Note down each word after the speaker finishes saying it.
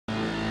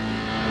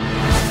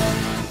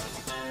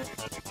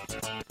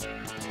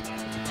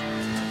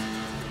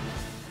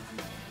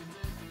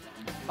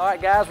All right,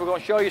 guys, we're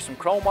going to show you some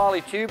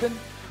chromoly tubing.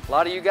 A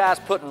lot of you guys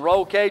putting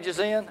roll cages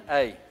in.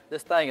 Hey,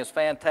 this thing is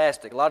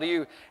fantastic. A lot of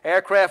you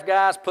aircraft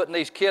guys putting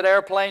these kit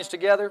airplanes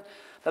together.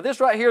 Now, this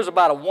right here is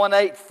about a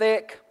 1/8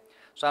 thick.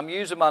 So I'm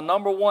using my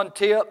 #1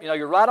 tip. You know,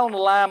 you're right on the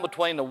line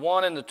between the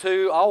 1 and the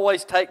 2.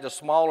 Always take the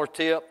smaller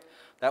tip.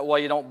 That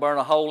way you don't burn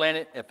a hole in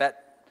it.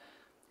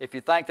 If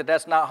you think that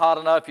that's not hot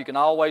enough, you can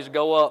always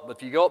go up. But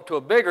if you go up to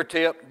a bigger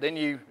tip, then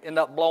you end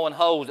up blowing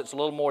holes. It's a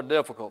little more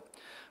difficult.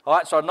 All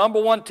right, so our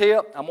 #1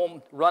 tip, I'm going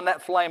to run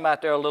that flame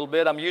out there a little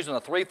bit. I'm using a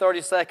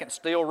 3/32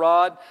 steel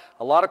rod.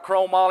 A lot of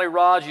chromoly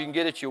rods you can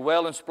get at your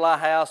welding supply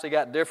house. They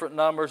got different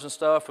numbers and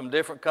stuff from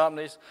different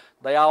companies.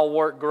 They all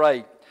work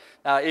great.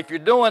 Now, if you're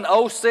doing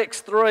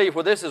 063,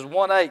 where this is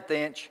 1/8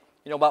 inch,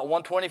 you know, about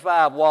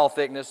 125 wall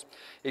thickness,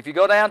 if you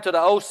go down to the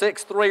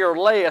 063 or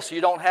less,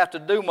 you don't have to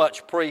do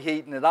much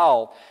preheating at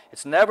all.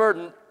 It's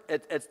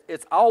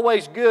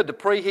always good to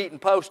preheat and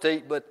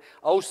post-heat, but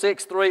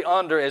 063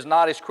 under is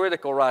not as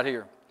critical right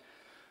here.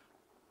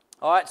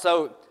 All right,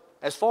 so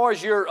as far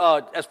as your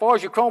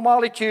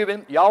chromoly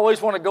tubing, you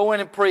always want to go in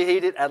and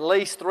preheat it at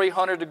least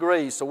 300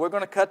 degrees. So we're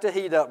going to cut the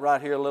heat up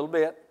right here a little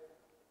bit.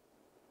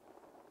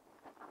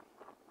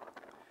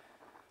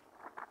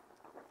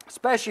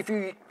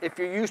 Especially if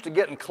you're used to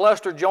getting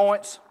cluster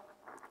joints.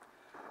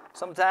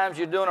 Sometimes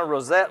you're doing a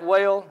rosette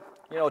weld,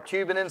 you know,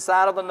 tubing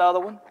inside of another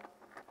one.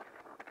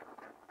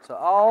 So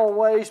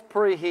always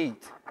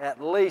preheat at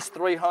least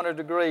 300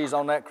 degrees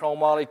on that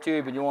chromoly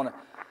tube, and you want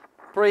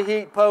to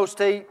preheat,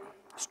 post-heat,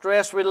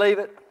 stress relieve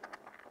it.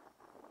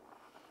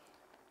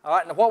 All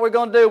right, now what we're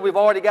going to do, we've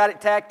already got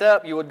it tacked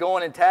up. You would go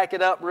in and tack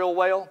it up real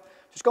well.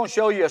 Just going to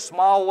show you a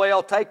small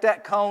weld. Take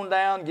that cone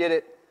down, get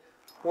it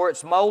where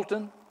it's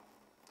molten.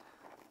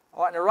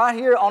 All right, now right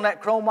here on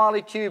that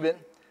chromoly tubing,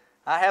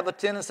 I have a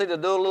tendency to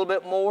do a little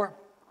bit more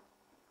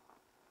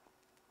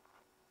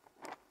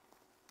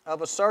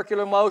of a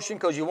circular motion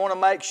because you want to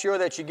make sure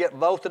that you get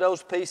both of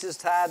those pieces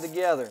tied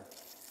together.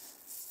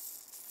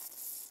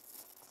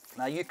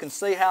 Now you can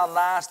see how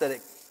nice that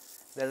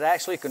it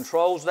actually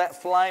controls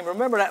that flame.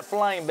 Remember, that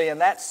flame being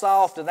that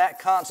soft and that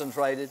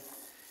concentrated,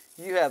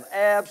 you have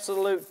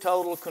absolute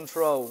total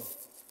control.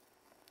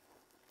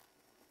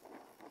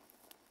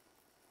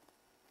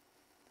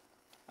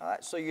 All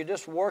right, so you're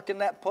just working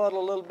that puddle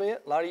a little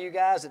bit. A lot of you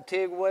guys that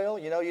TIG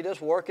weld, you know, you're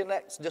just working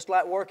that, just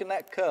like working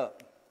that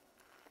cup.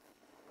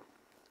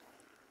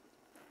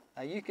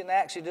 Now you can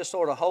actually just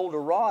sort of hold a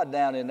rod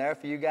down in there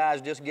for you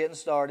guys just getting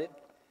started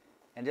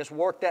and just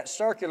work that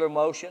circular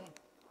motion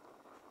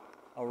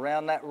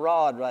around that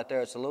rod right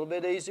there. It's a little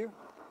bit easier.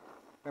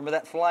 Remember,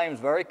 that flame's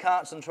very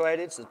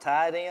concentrated, so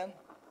tie it in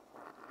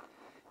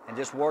and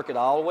just work it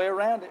all the way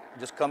around it.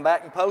 Just come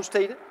back and post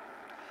heat it.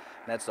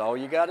 That's all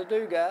you got to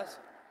do, guys.